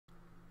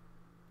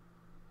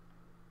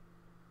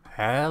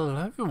Hello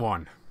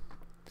everyone,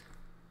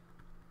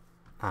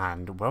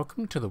 and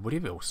welcome to the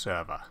WoodyVille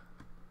server.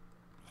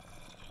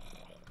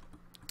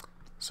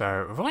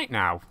 So right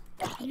now,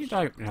 you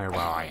don't know where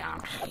I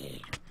am.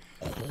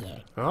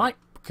 Right,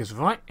 because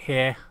right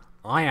here,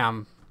 I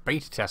am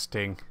beta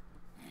testing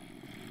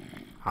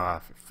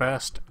our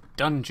first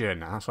dungeon.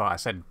 That's right, I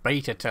said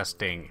beta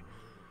testing.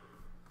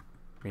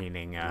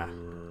 Meaning,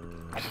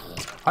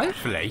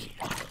 hopefully,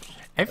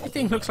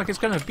 everything looks like it's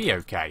going to be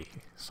okay.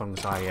 As long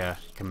as I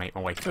can make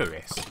my way through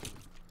this.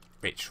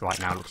 Which right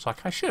now looks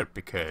like I should,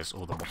 because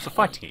all the mobs are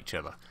fighting each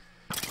other.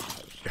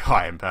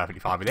 I am perfectly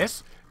fine with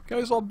this.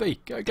 Go zombie,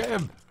 go get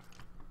him.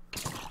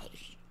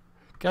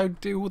 Go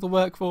do all the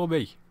work for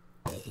me.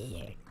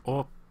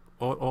 Or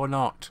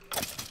not.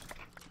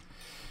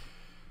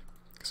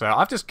 So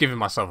I've just given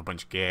myself a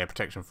bunch of gear,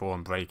 protection 4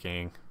 and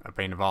breaking, a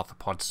Bane of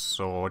Arthropod's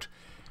sword.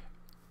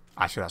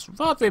 Actually, that's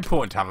rather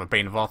important to have a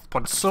Bane of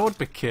Arthropod's sword,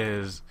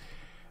 because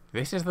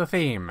this is the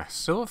theme,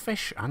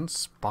 Silverfish and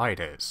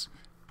Spiders.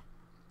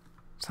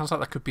 Sounds like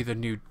that could be the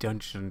new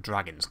Dungeons and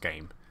Dragons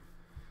game.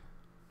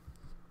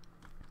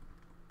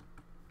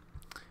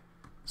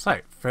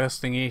 So,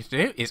 first thing you need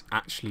to do is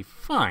actually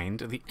find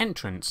the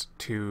entrance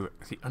to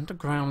the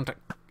underground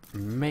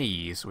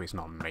maze. Well, it's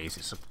not a maze,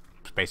 it's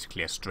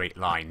basically a straight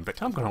line,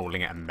 but I'm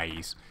calling it a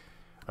maze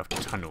of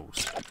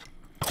tunnels.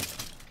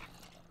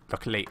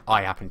 Luckily,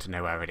 I happen to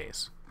know where it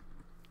is.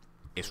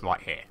 It's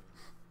right here.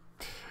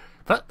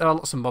 But there are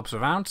lots of mobs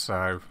around,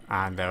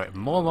 and there are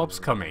more mobs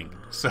coming.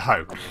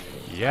 So,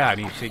 yeah, I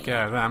need to take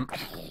care of them.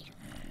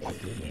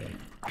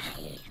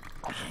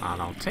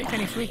 And I'll take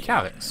any 3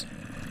 carrots.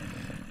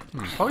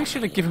 Probably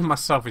should have given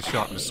myself a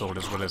sharpness sword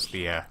as well as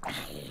the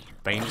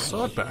Bane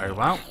sword, but oh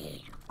well.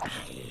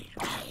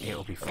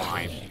 It'll be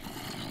fine.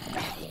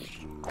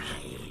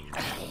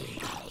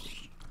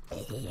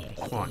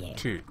 1,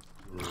 2,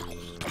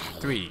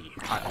 3.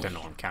 I don't know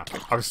what I'm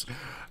counting.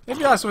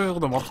 Maybe I saw all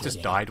the mobs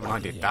just died when I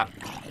did that.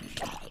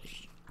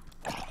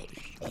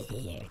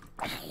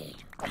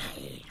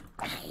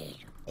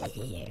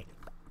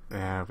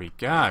 There we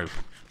go.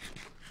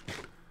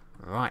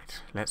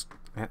 Right, let's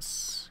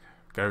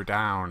go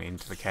down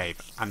into the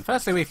cave. And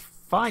firstly we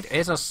find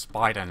is a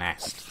spider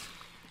nest.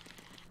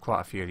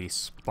 Quite a few of these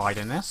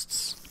spider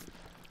nests.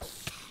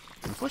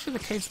 Unfortunately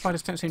the cave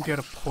spiders don't seem to be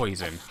able to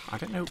poison. I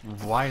don't know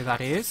why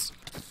that is.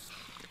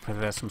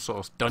 Whether there's some sort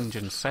of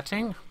dungeon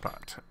setting,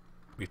 but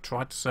we've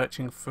tried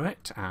searching for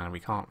it and we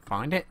can't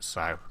find it,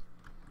 so...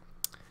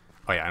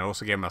 Oh yeah, and I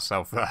also gave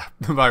myself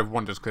my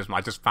Wonders Charisma.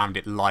 I just found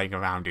it lying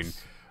around in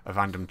a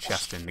random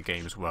chest in the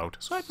game's world.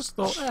 So I just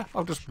thought,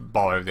 I'll just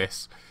borrow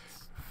this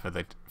for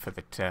the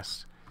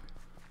test.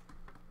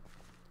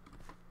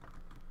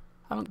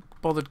 I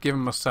haven't bothered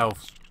giving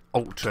myself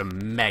ultra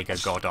mega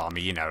god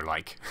army, you know,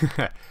 like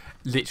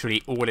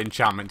literally all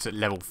enchantments at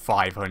level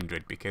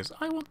 500, because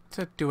I want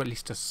to do at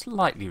least a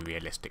slightly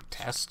realistic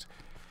test.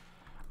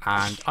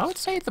 And I would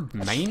say the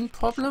main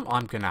problem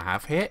I'm going to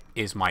have here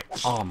is my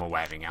armor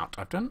wearing out.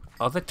 I've done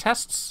other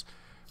tests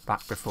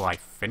back before I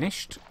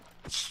finished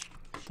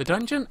the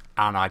dungeon,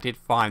 and I did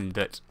find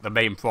that the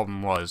main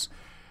problem was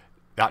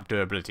that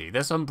durability.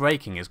 This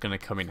unbreaking is going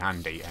to come in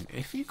handy, and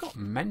if you've got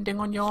mending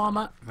on your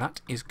armor, that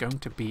is going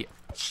to be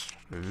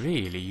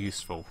really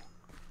useful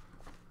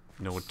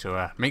in order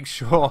to make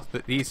sure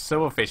that these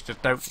silverfish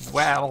just don't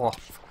wear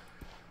off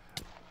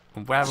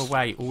and wear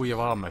away all your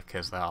armor,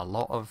 because there are a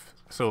lot of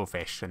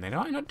silverfish and they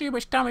might not do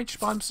much damage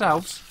by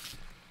themselves.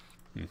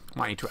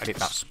 Might need to edit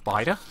that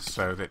spider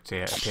so that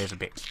it appears a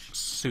bit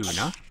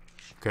sooner,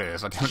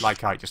 because I don't like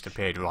how it just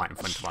appeared right in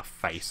front of my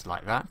face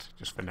like that,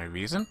 just for no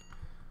reason.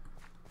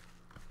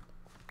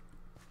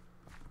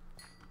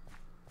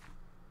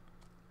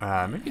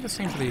 Maybe the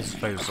same for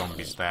those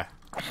zombies there.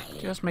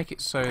 Just make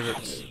it so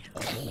that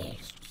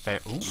they're...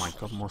 Oh my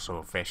god, more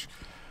silverfish.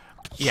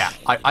 Yeah,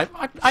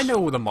 I know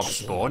all the mobs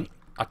spawn.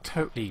 I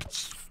totally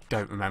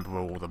don't remember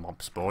where all the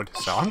mobs spawned,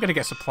 so I'm going to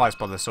get surprised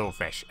by the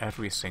silverfish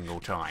every single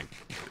time.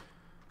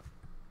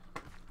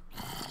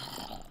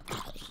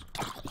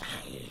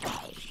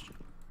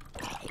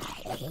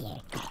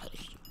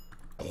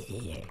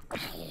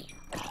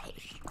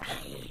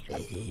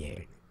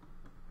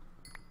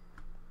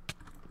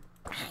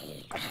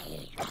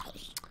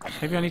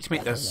 Maybe I need to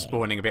make the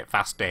spawning a bit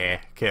faster here,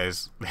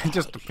 because they're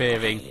just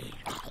appearing.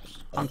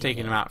 I'm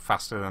taking them out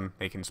faster than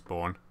they can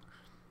spawn.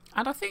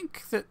 And I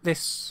think that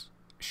this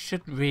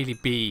should really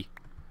be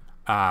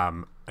a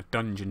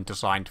dungeon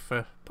designed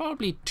for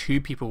probably 2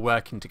 people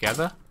working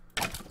together.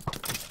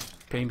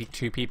 Maybe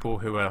 2 people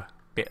who are a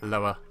bit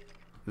lower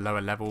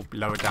level,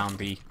 lower down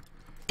the...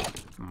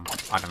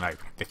 I don't know,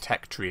 the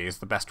tech tree is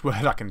the best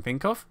word I can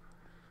think of.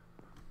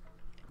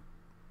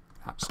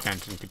 That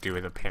skeleton could do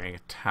with appearing a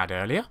tad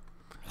earlier.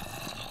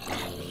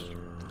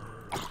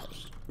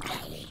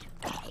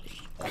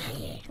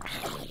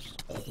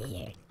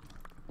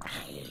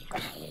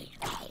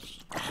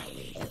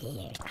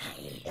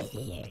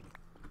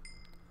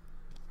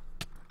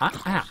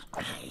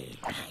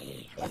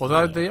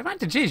 Although the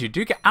advantage is you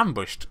do get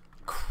ambushed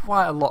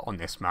quite a lot on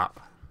this map.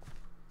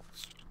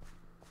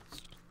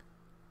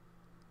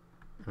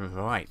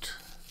 Right.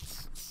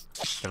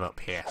 They're up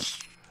here.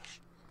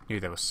 Knew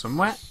there was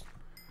somewhere.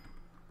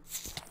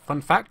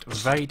 Fun fact,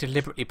 very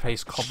deliberately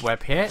placed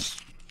cobweb here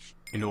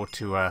in order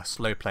to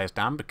slow players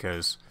down,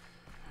 because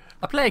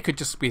a player could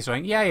just be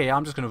saying, yeah,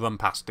 I'm just going to run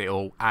past it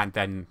all, and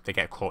then they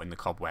get caught in the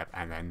cobweb,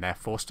 and then they're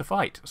forced to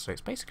fight. So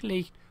it's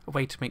basically a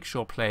way to make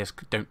sure players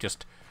don't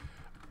just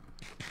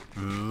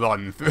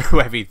run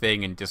through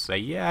everything and just say,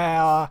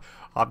 yeah,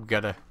 I'm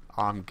gonna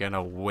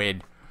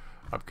win.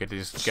 I'm gonna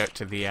just get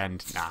to the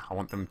end. Nah, I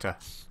want them to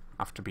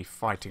have to be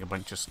fighting a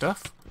bunch of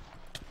stuff.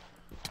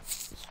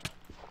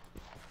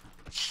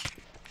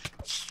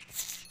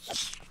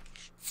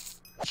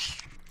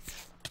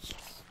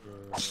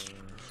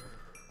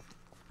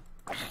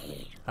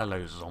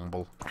 Hello,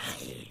 Zomble.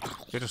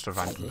 You're just a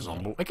random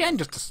Zomble. Again,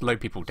 just to slow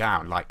people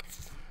down. Like,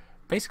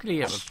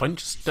 basically, a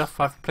bunch of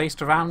stuff I've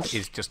placed around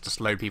is just to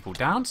slow people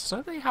down,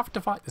 so they have to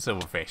fight the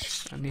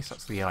Silverfish. At least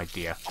that's the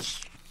idea.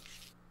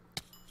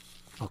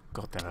 Oh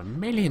god, there are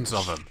millions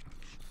of them.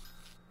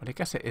 But I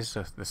guess it is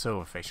the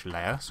Silverfish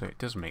lair, so it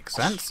does make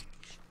sense.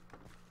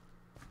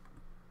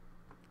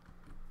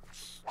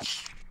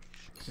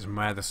 This is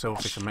where the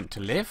Silverfish are meant to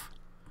live.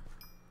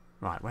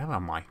 Right, where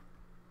am I?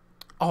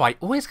 Oh, I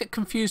always get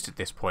confused at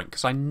this point,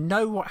 because I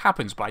know what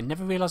happens, but I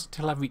never realise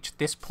until I reach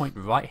this point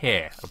right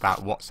here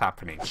about what's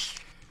happening.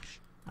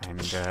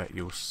 And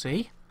you'll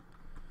see.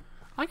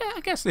 I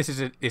guess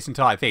this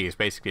entire thing is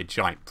basically a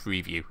giant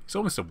preview. It's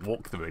almost a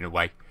walkthrough in a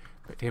way.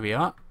 But here we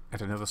are,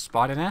 at another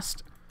spider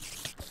nest.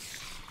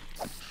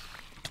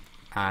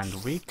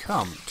 And we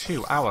come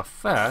to our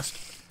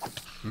first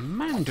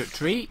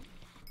mandatory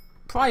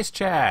prize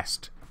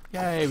chest.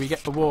 Yay, we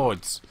get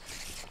awards.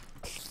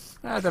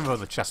 There are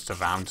other chests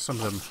around.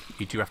 Some of them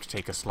you do have to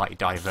take a slightly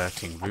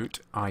diverting route.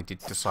 I did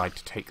decide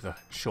to take the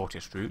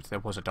shortest route. There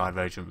was a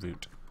divergent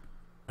route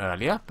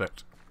earlier,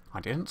 but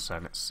I didn't, so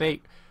let's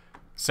see.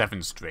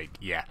 7 string,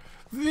 yeah.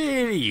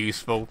 Really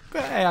useful.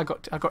 But hey, I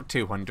got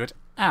 200.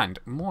 And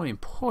more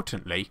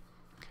importantly,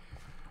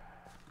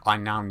 I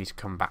now need to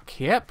come back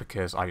here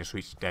because I just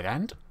reached a dead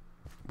end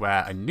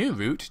where a new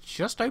route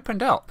just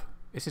opened up.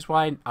 This is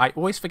why I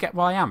always forget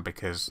where I am,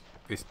 because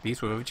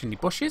these were originally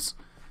bushes.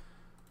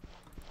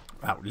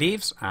 Without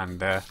leaves, and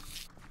there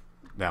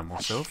are more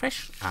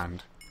silverfish,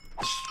 and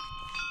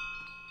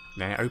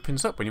then it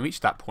opens up when you reach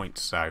that point.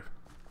 So,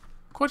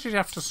 of course, you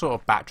have to sort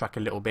of backtrack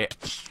a little bit,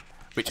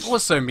 which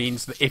also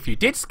means that if you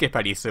did skip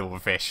any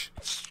silverfish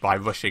by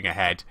rushing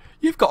ahead,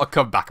 you've got to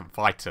come back and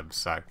fight them.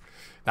 So,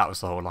 that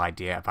was the whole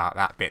idea about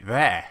that bit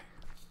there.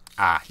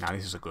 Ah, now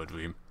this is a good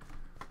room.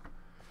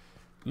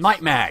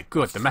 Nightmare!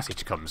 Good, the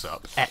message comes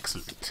up.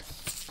 Excellent.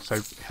 So,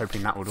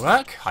 hoping that would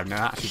work. I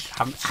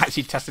haven't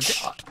actually tested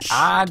it.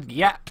 And,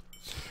 yeah.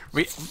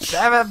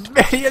 There are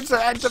millions of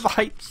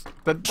endermites!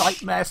 The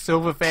nightmare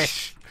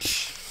silverfish!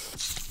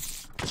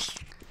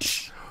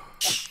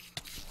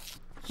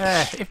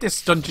 If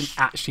this dungeon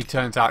actually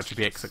turns out to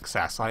be a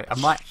success, I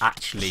might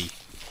actually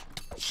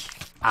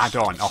add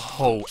on a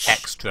whole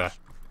extra,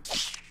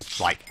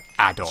 like,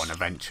 add-on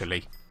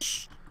eventually.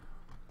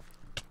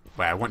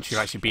 Where once you've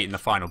actually beaten the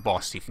final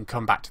boss, you can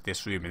come back to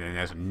this room and then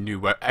there's a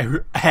new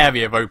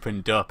area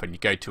opened up and you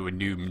go to a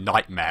new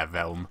nightmare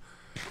realm.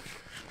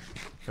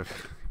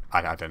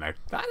 I don't know.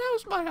 That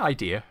was my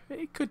idea.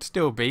 It could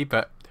still be,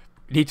 but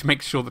you need to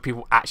make sure that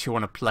people actually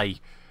want to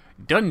play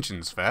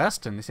dungeons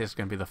first, and this is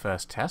going to be the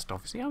first test,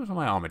 obviously. How's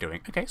my armour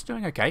doing? Okay, it's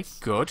doing okay.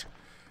 Good.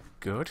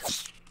 Good.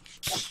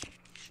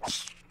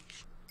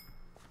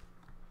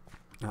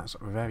 That's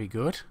very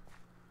good.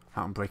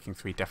 Mountain breaking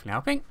 3 definitely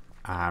helping.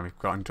 And we've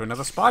got into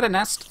another spider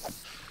nest.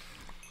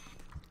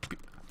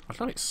 I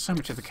love it so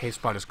much of the cave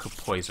spiders could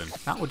poison.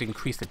 That would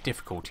increase the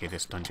difficulty of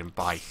this dungeon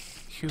by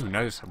who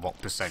knows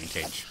what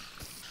percentage.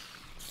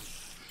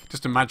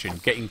 Just imagine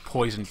getting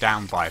poisoned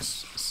down by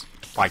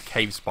a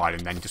cave spider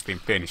and then just being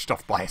finished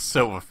off by a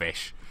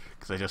silverfish,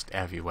 because they're just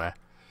everywhere.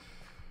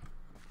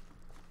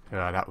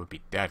 That would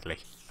be deadly.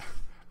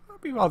 That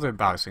would be rather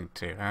embarrassing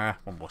too.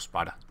 One more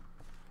spider.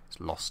 It's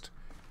lost.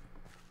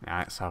 Now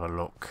let's have a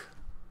look.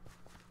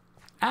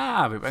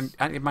 Ah, we went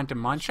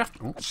anti-random mineshaft.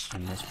 Oh,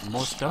 and there's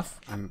more stuff.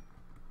 And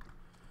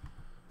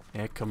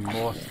here come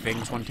more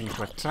things wanting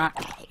to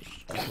attack.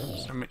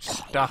 So much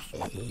stuff.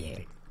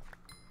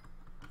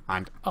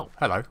 And, oh,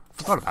 hello.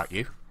 Forgot about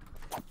you.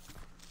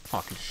 Oh,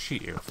 I can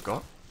shoot you, I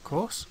forgot. Of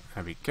course.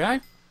 There we go.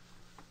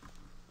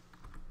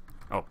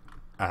 Oh,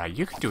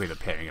 you could do with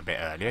appearing a bit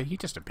earlier. You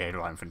just appeared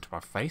right in front of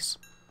my face.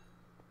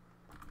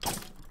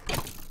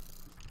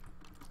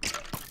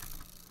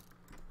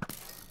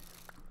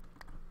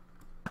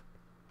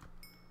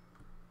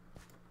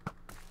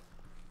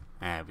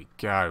 There we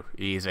go.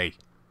 Easy.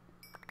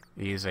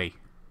 Easy.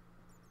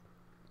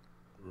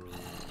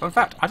 Well, in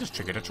fact, I just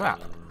triggered a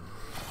trap.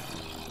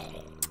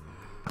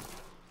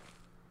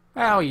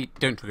 Well, you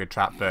don't trigger a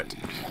trap, but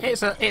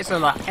it's an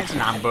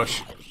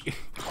ambush.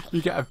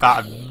 You get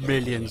about 1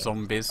 million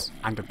zombies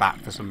and a bat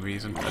for some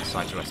reason. I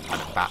decided to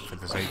add a bat for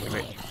the sake of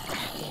it.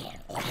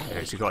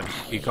 Because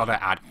you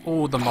gotta add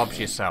all the mobs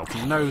yourself.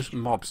 No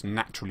mobs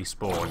naturally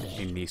spawn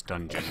in these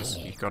dungeons.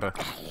 You gotta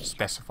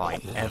specify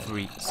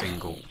every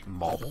single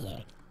mob.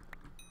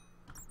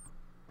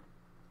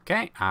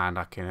 Okay, and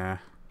I can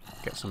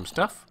get some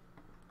stuff.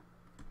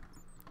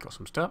 Got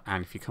some stuff,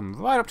 and if you come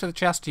right up to the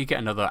chest, you get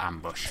another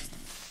ambush.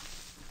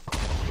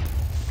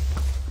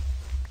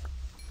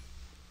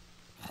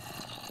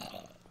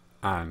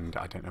 And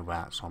I don't know where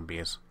that zombie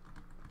is.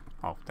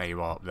 Oh, there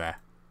you are up there.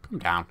 Come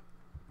down.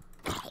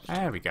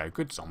 There we go.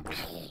 Good zombie.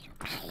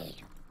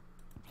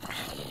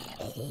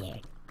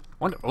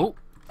 Oh,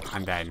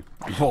 and then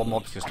more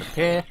mobs just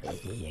appear.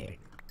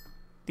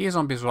 These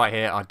zombies right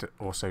here are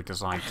also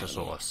designed to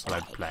sort of slow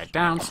the player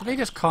down, so they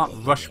just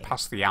can't rush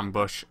past the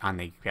ambush and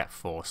they get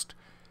forced.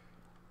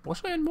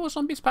 Also, more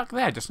zombies back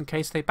there, just in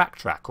case they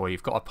backtrack, or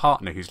you've got a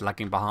partner who's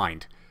lagging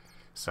behind.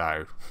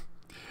 So,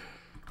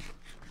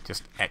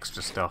 just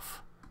extra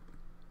stuff.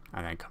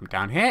 And then come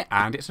down here,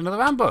 and it's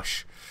another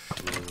ambush.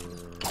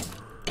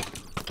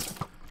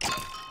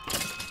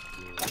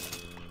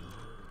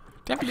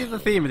 Definitely the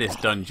theme of this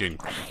dungeon.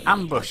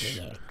 Ambush.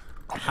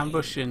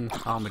 Ambush and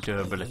armor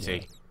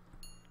durability.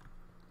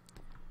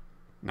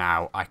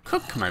 Now, I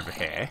could come over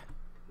here,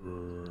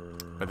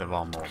 but there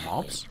are more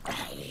mobs.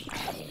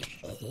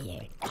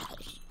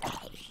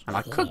 And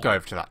I could go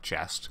over to that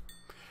chest.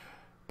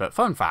 But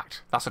fun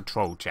fact, that's a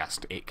troll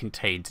chest. It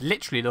contains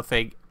literally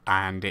nothing,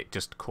 and it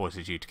just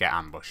causes you to get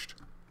ambushed.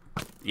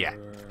 Yeah,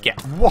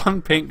 get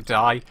one pink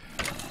die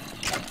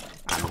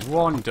and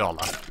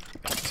 $1.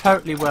 It's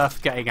totally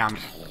worth getting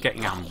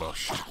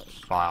ambushed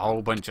by a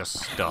whole bunch of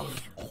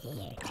stuff.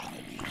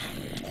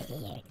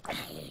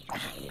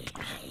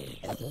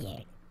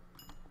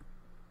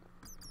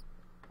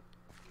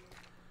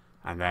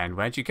 And then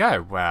where'd you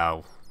go?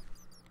 Well,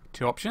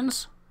 two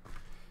options.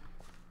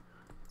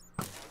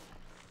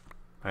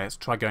 Let's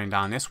try going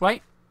down this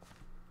way.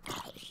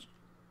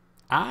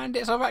 And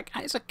it's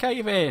a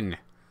cave in.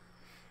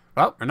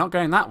 Well, we're not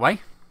going that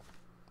way.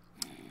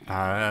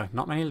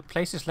 Not many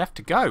places left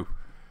to go.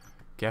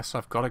 Guess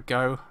I've got to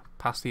go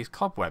past these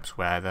cobwebs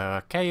where there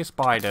are cave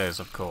spiders,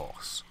 of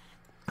course.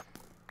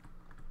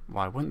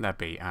 Why wouldn't there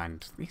be?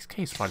 And these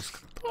cave spiders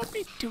could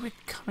probably do it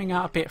coming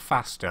out a bit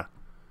faster.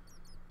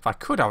 If I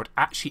could, I would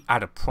actually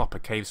add a proper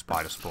cave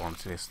spider spawn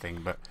to this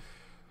thing, but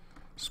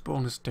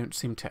spawners don't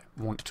seem to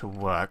want to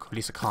work. Or at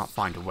least I can't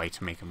find a way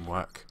to make them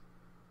work.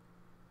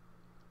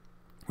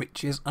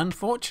 Which is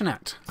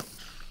unfortunate.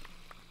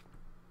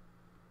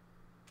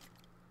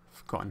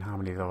 Forgotten how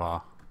many there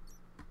are.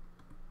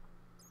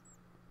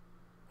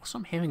 Also,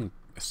 I'm hearing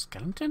a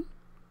skeleton?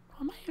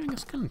 Why am I hearing a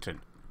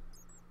skeleton?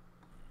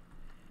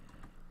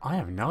 I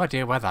have no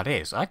idea where that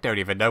is. I don't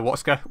even know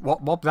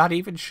what mob that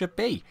even should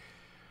be.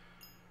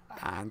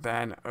 And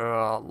then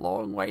a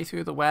long way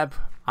through the web.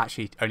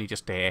 Actually, only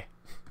just here.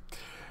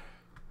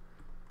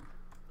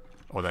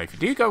 Although if you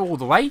do go all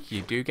the way,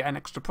 you do get an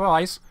extra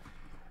prize.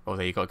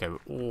 Although you've got to go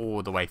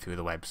all the way through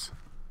the webs.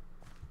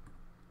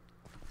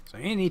 So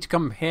you need to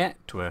come here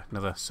to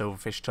another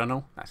silverfish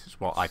tunnel. That is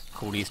what I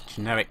call these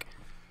generic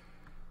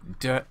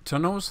dirt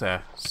tunnels.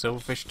 They're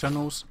silverfish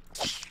tunnels.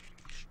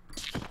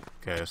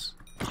 Because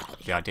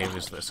the idea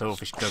is that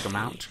silverfish dug them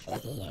out.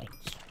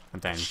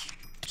 And then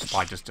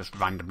spiders just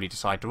randomly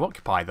decide to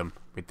occupy them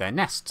with their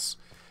nests.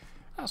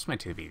 That's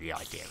meant to be the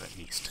idea, at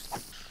least.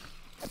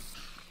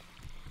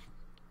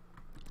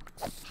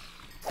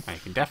 And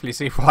you can definitely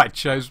see why I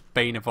chose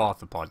Bane of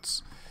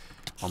Arthropods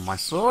on my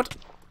sword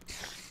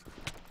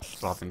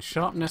rather than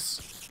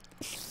sharpness.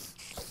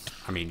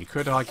 I mean, you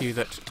could argue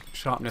that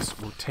sharpness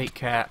will take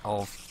care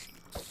of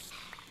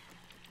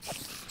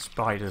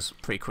spiders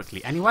pretty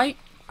quickly anyway,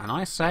 and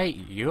I say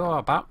you are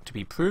about to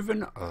be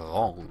proven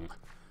wrong.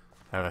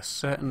 There are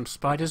certain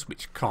spiders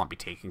which can't be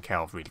taken care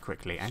of really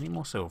quickly. Any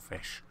more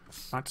silverfish?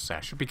 I'd say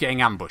I should be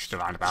getting ambushed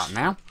around about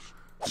now.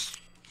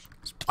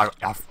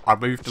 I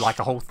moved like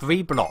a whole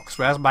 3 blocks.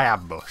 Where's my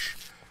ambush?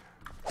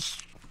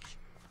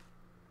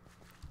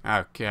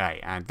 Okay,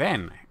 and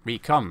then we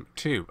come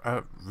to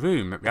a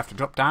room that we have to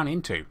drop down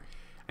into.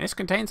 And this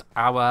contains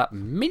our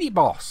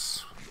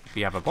mini-boss.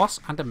 We have a boss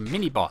and a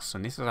mini-boss,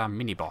 and this is our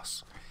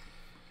mini-boss.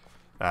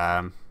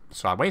 So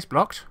our way's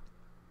blocked,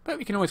 but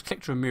we can always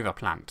click to remove a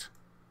plant.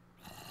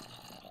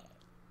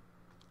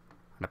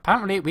 And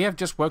apparently we have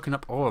just woken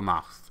up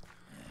Oromouth.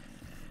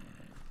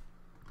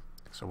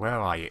 So where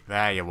are you?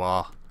 There you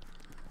are.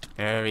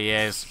 There he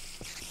is.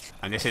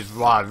 And this is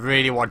why I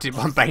really wanted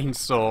my Bane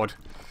sword.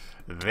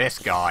 This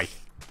guy.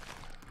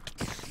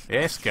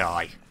 This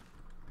guy.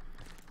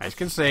 As you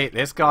can see,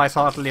 this guy's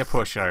hardly a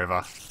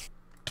pushover.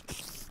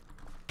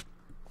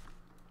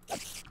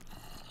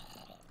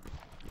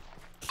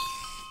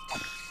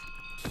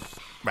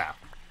 Well,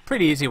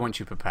 pretty easy once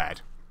you're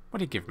prepared. What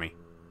do you give me?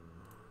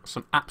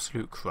 Some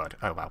absolute crud.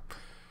 Oh well.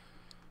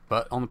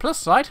 But on the plus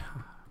side,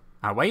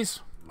 our way's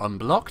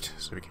unblocked,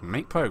 so we can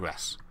make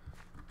progress.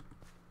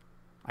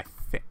 I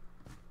think...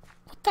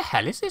 What the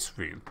hell is this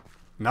room?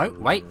 No,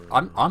 wait,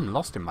 I'm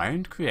lost in my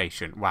own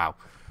creation. Wow.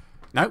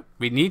 No,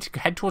 we need to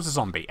head towards a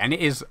zombie, and it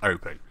is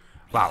open.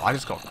 Wow, I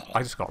just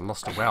got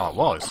lost to where I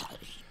was.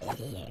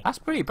 That's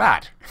pretty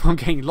bad. I'm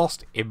getting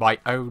lost in my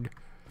own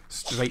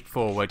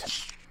straightforward,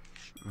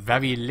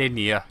 very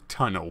linear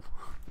tunnel.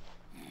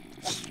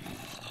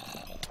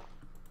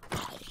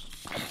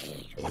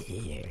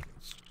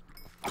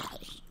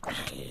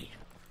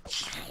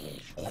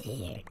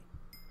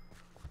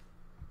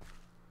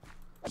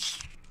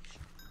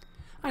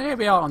 And here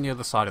we are on the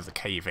other side of the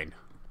cave-in.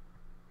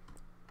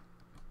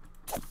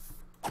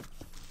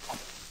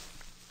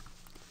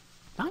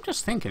 I'm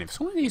just thinking, if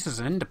someone uses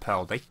an ender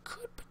pearl, they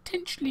could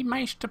potentially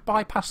manage to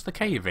bypass the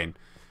cave-in.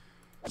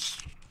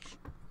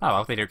 Oh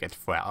well, they don't get to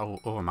threat. Oh,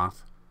 a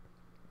mouth.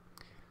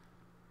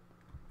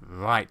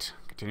 Right,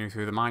 continue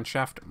through the mine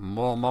shaft.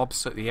 More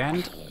mobs at the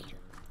end.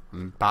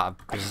 About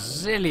a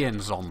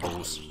bazillion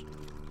zombies.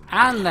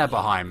 And they're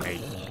behind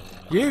me.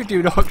 You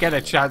do not get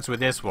a chance with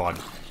this one.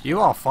 You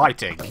are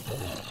fighting.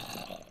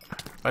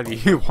 Whether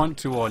you want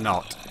to or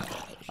not.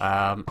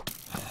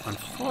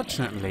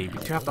 Unfortunately, we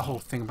do have the whole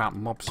thing about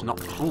mobs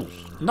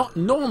not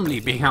normally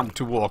being able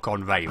to walk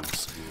on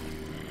rails.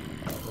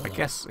 I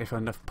guess if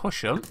enough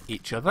push them,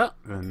 each other,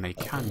 then they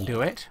can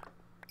do it.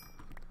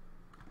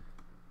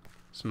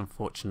 It's an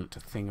unfortunate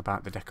thing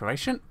about the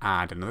decoration.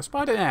 And another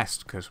spider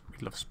nest, because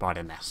we love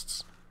spider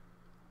nests.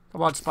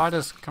 Come on,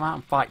 spiders, come out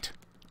and fight.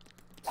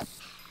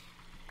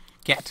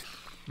 Get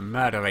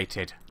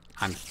murderated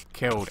and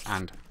killed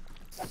and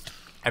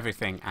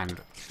everything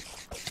and...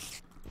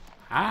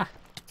 Ah!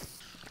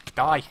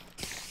 Die.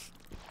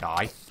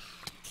 Die.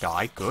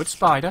 Die. Good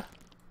spider.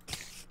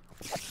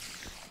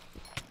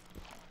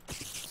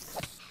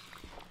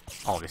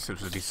 Oh, this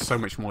would be so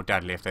much more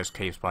deadly if those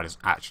cave spiders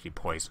actually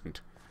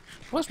poisoned.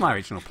 Was my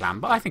original plan,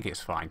 but I think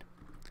it's fine.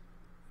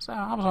 So,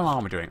 how's my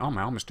armor doing? Oh,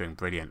 my armor's doing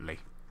brilliantly.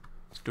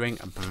 It's doing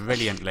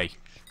brilliantly.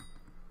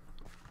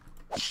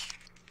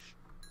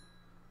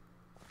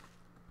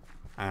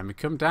 And we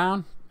come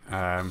down.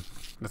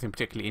 Nothing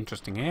particularly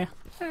interesting here.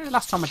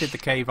 Last time I did the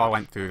cave, I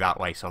went through that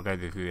way, so I'll go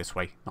through this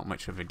way. Not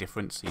much of a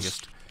difference. You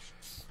just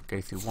go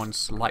through one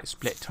slight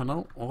split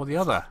tunnel or the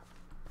other.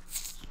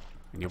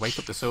 And you wake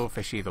up the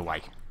silverfish either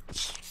way.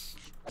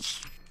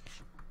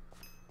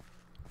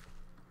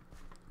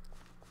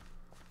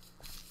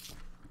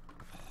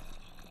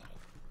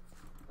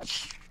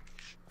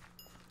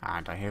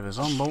 And I hear a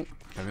zombie.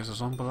 There is a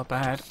zombie up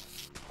ahead.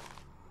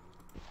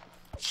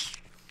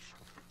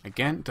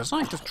 Again,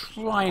 designed to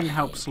try and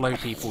help slow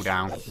people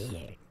down.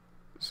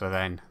 So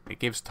then it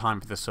gives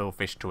time for the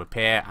silverfish to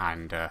appear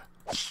and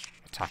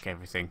attack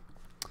everything.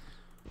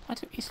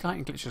 These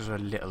lighting glitches are a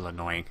little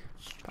annoying.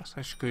 Perhaps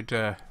I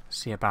should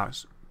see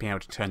about being able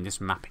to turn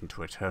this map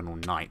into eternal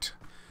night.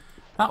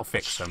 That'll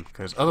fix them,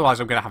 because otherwise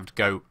I'm going to have to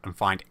go and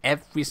find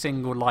every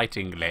single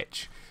lighting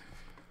glitch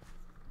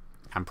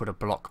and put a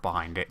block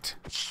behind it.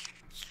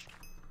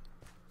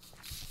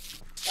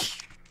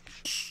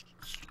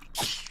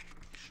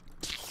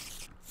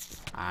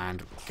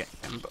 And get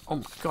them. Oh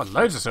my god,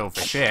 loads of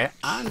silverfish here.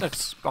 And a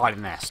spider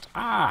nest.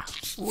 Ah,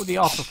 all the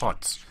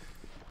arthropods.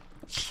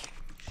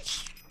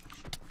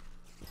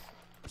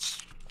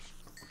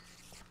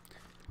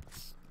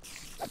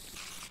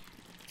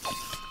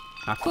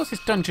 Now, of course,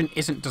 this dungeon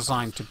isn't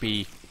designed to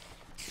be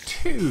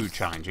too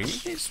challenging.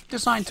 It's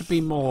designed to be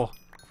more...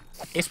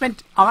 I'm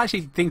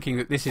actually thinking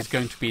that this is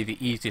going to be the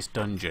easiest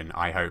dungeon,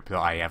 I hope, that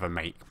I ever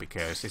make.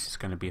 Because this is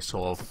going to be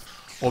sort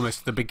of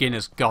almost the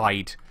beginner's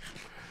guide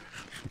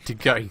to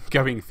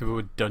going through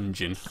a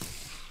dungeon.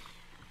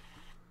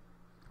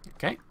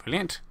 Okay,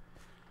 brilliant.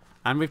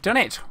 And we've done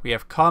it. We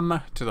have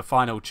come to the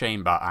final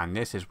chamber, and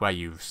this is where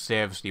you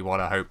seriously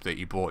want to hope that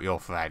you brought your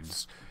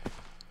friends.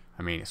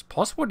 I mean, it's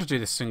possible to do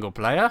this single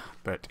player,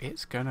 but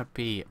it's going to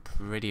be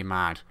pretty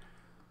mad.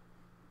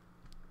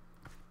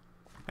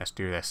 Let's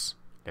do this.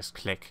 Let's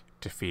click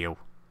to feel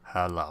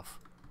her love.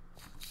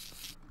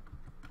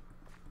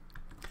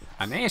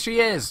 And here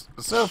she is,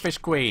 the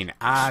Silverfish Queen,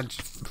 and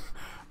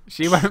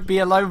she won't be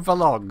alone for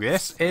long.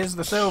 This is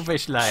the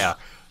Silverfish Lair.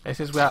 This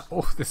is where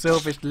all the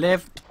silverfish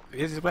live.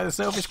 This is where the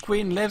Silverfish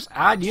Queen lives,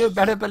 and you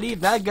better believe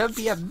there are going to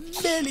be a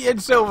million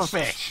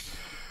silverfish.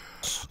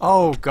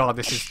 Oh god,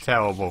 this is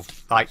terrible.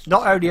 Like,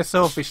 not only are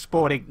silverfish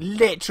spawning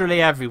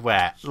literally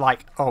everywhere,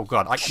 like, oh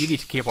god, you need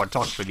to keep on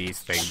top of these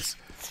things.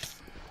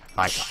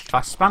 Like, if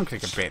I spam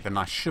click a bit, then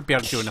I should be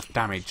able to do enough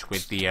damage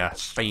with the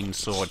Bane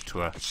sword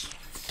to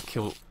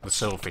kill the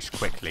silverfish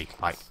quickly.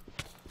 Like,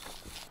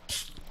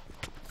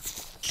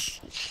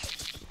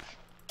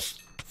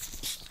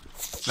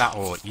 that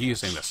or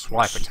using the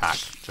swipe attack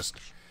just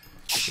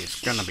is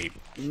going to be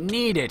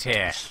needed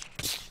here.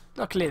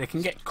 Luckily, they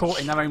can get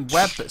caught in their own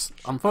web, but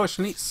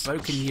unfortunately, so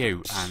can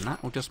you. And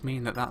that will just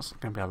mean that that's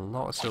going to be a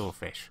lot of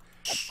silverfish.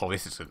 Oh,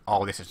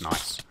 this is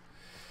nice.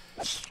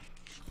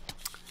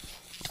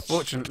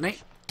 Fortunately,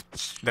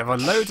 there are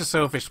loads of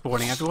silverfish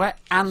spawning everywhere,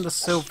 and the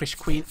Silverfish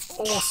Queen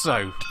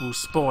also will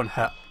spawn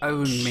her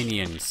own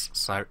minions.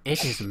 So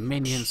it is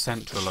minion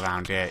central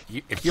around here.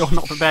 If you're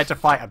not prepared to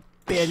fight a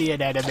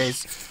billion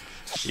enemies,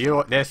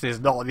 this is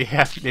not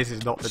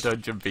the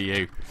dungeon for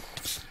you.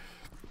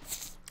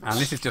 And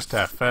this is just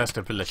her first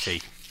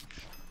ability.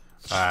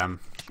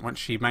 Once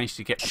she manages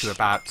to get to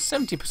about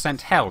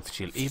 70% health,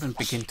 she'll even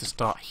begin to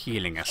start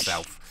healing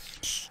herself.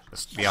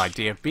 That's the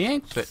idea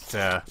being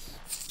that,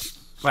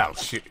 well,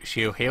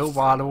 she'll heal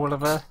while all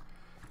of her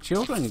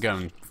children go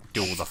and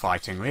do all the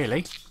fighting,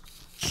 really.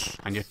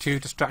 And you're too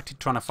distracted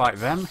trying to fight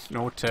them in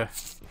order to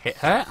hit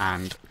her,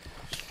 and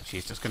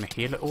she's just going to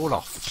heal it all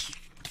off.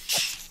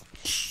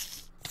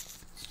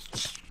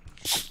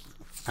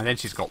 And then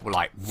she's got,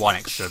 like, one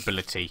extra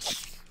ability.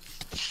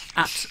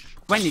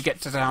 When you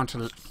get down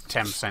to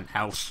 10%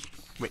 health,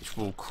 which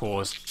will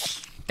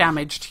cause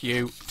damage to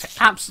you,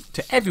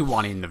 to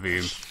everyone in the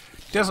room.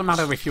 Doesn't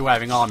matter if you're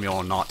wearing armor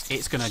or not,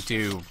 it's going to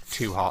do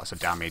 2 hearts of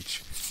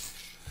damage.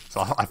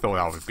 So I thought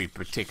that would be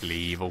particularly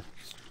evil.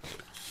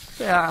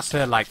 Yeah, that's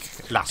her,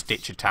 like,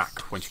 last-ditch attack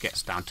when she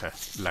gets down to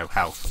low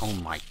health. Oh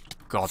my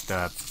god, there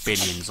are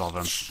billions of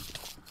them.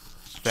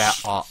 There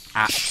are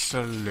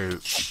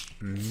absolute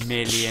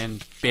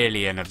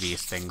billion of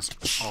these things.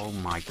 Oh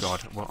my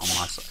god, what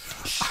am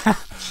I...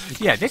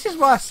 Yeah, this is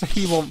why I say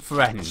you want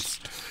friends.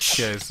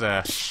 Because,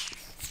 at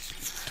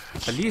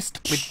least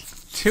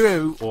with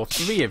 2 or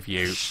 3 of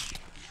you,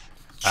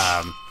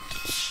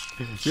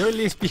 you'll at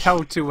least be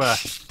able to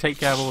take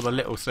care of all the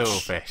little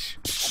silverfish.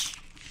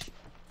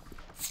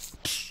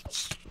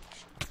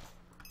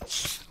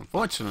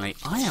 Unfortunately,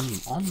 I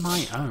am on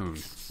my own.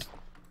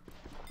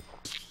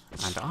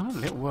 And I'm a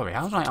little worried.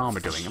 How's my armour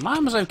doing? My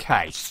armour's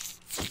okay.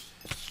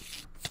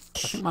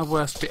 I think my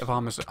worst bit of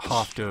armour's at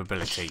half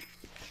durability.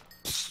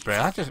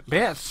 But that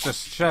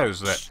just shows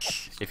that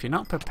if you're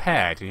not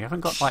prepared and you haven't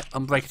got like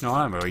unbreakable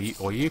armour,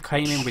 or you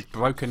came in with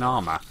broken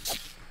armour,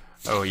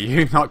 or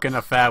you're not going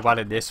to fare well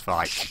in this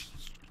fight.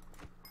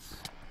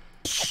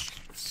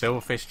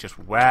 Silverfish just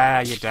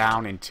wear you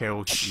down until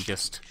you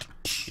just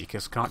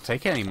can't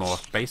take it anymore.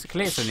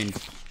 Basically, it's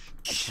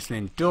an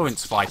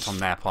endurance fight on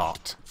their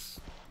part.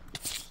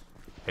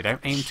 They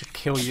don't aim to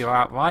kill you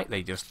outright.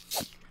 They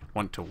just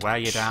want to wear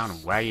you down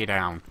and wear you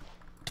down.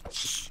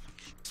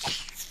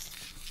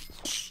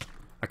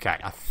 Okay,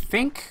 I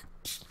think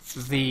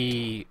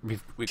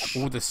with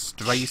all the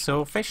stray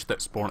silverfish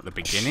that spawn at the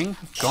beginning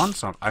have gone,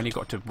 so I've only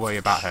got to worry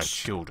about her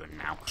children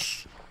now,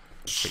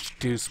 which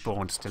do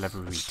spawn still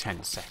every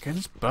 10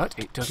 seconds, but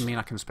it does mean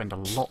I can spend a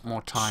lot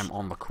more time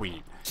on the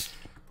queen.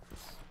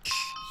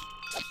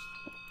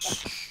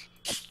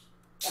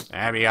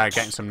 There we go,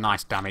 getting some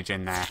nice damage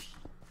in there.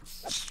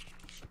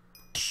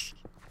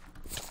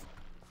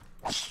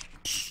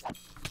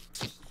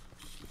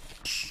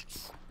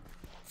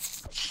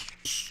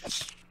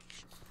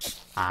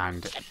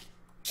 And,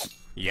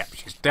 yep,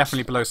 she's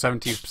definitely below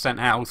 70%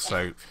 health,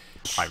 so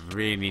I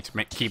really need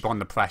to keep on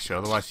the pressure,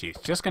 otherwise she's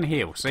just going to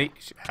heal. See,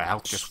 her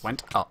health just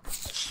went up.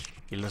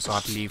 Heals,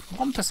 I believe,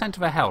 1%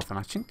 of her health, and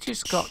I think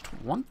she's got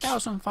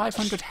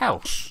 1,500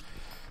 health.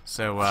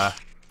 So,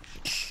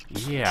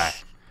 yeah.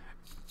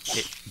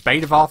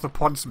 Bane of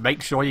Arthropods,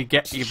 make sure you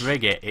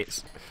bring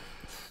it.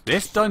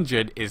 This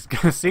dungeon is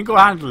going to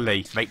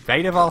single-handedly make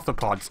Bane of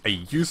Arthropods a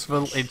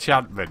useful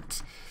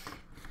enchantment.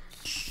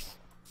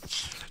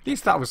 At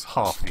least that was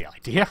half the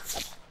idea.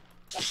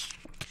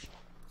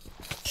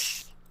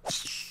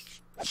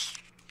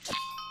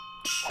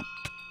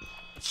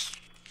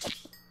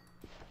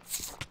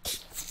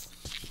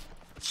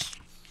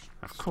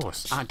 Of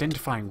course,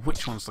 identifying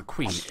which one's the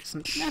queen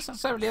isn't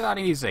necessarily that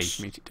easy.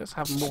 I mean, she does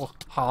have more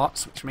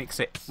hearts, which makes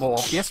it more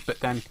obvious, but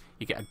then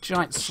you get a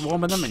giant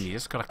swarm of them and you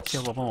just gotta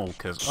kill them all,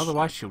 because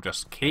otherwise she'll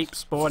just keep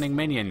spawning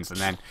minions,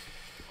 and then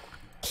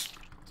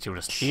she'll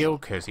just heal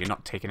because you're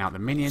not taking out the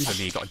minions, and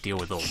then you got to deal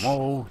with them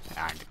all.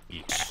 And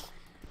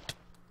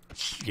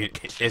yeah,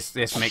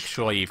 this makes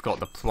sure you've got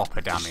the proper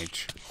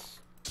damage.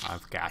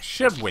 Okay, I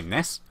should win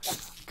this.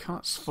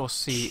 Can't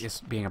foresee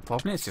this being a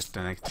problem. It's just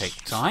going to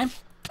take time,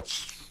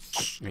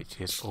 which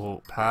is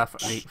all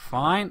perfectly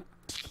fine.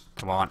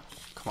 Come on,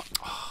 come on.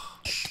 Oh,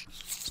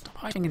 stop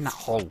hiding in that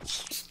hole.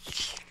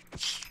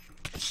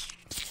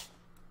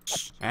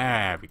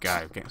 There we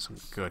go. Getting some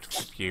good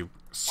few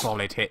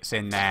solid hits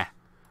in there.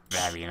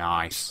 Very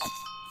nice.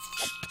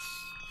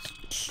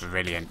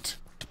 Brilliant.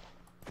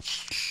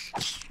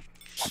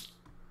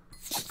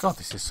 God,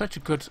 this is such a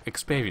good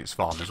experience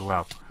farm as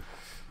well.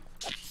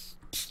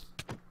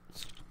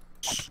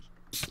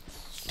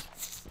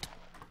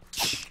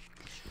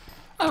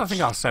 As I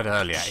think I said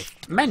earlier,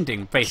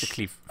 mending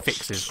basically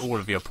fixes all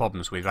of your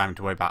problems with having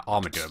to worry about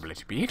armor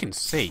durability. But you can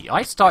see,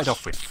 I started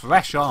off with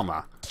fresh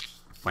armor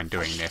when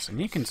doing this, and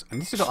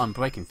this is got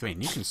Unbreaking 3,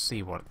 and you can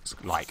see what it's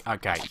like.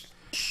 Okay.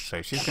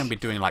 So she's going to be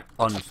doing like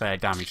unfair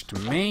damage to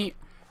me,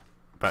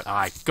 but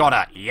I got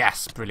her.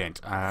 Yes, brilliant.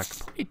 I could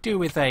probably do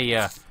with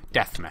a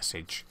death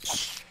message,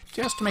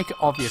 just to make it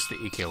obvious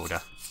that you killed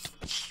her.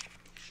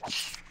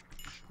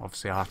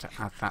 Obviously, I have to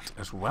add that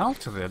as well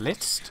to the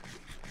list.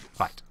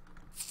 Right.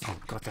 Oh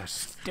god, there's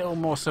still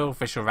more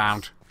silverfish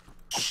around.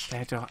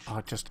 They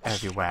are just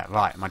everywhere.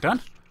 Right, am I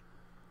done?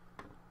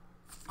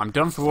 I'm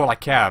done for all I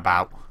care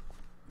about.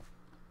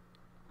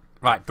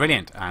 Right,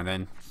 brilliant. And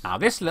then now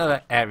this little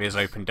area is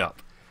opened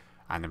up,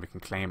 and then we can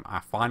claim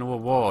our final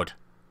reward,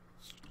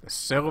 the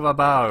silver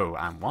bow,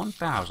 and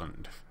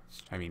 1,000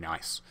 It's very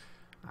nice.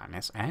 And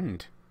let's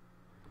end.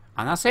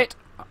 And that's it.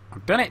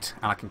 I've done it.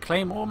 And I can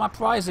claim all my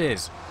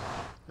prizes.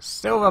 The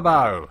silver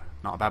bow.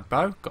 Not a bad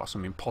bow. Got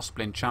some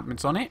impossible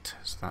enchantments on it.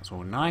 So that's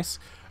all nice.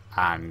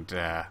 And,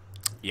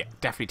 yeah,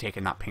 definitely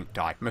taking that pink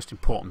dye. Most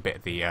important bit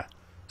of the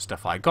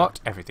stuff I got.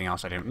 Everything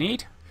else I don't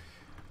need.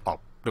 Oh,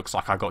 looks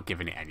like I got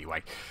given it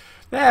anyway.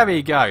 There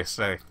we go.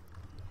 So,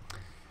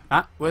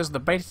 that was the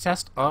beta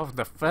test of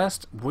the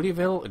first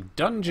WoodyVille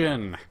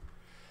dungeon.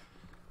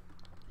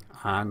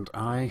 And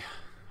I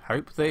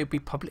hope they'll be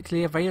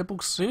publicly available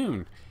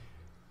soon.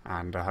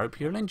 And I hope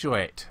you'll enjoy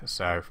it.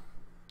 So,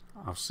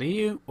 I'll see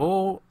you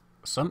all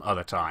some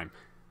other time.